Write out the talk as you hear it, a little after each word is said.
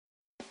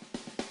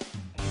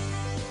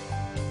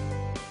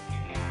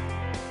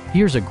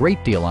Here's a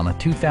great deal on a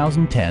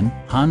 2010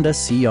 Honda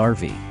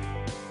CR-V.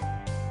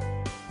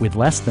 With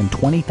less than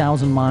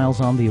 20,000 miles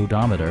on the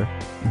odometer,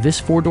 this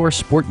four-door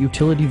sport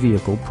utility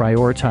vehicle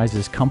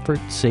prioritizes comfort,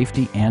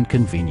 safety, and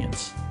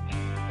convenience.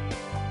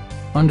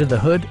 Under the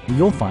hood,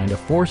 you'll find a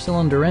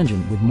four-cylinder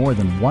engine with more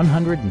than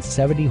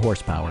 170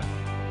 horsepower.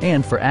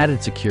 And for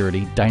added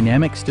security,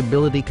 dynamic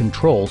stability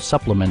control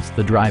supplements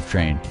the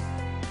drivetrain.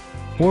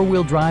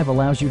 Four-wheel drive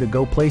allows you to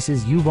go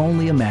places you've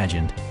only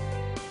imagined.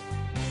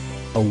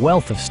 A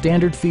wealth of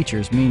standard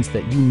features means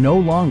that you no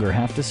longer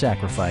have to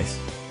sacrifice,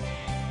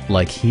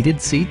 like heated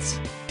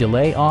seats,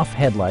 delay-off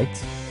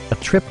headlights, a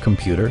trip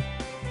computer,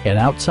 an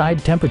outside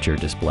temperature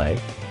display,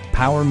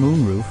 power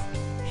moonroof,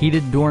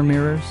 heated door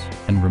mirrors,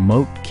 and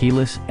remote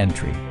keyless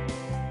entry.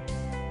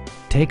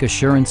 Take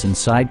assurance in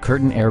side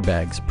curtain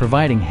airbags,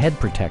 providing head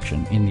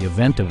protection in the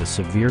event of a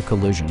severe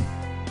collision.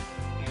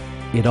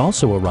 It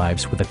also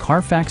arrives with a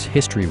Carfax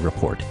history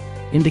report,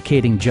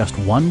 indicating just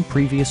one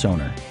previous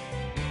owner.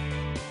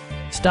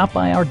 Stop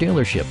by our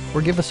dealership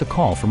or give us a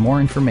call for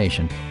more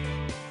information.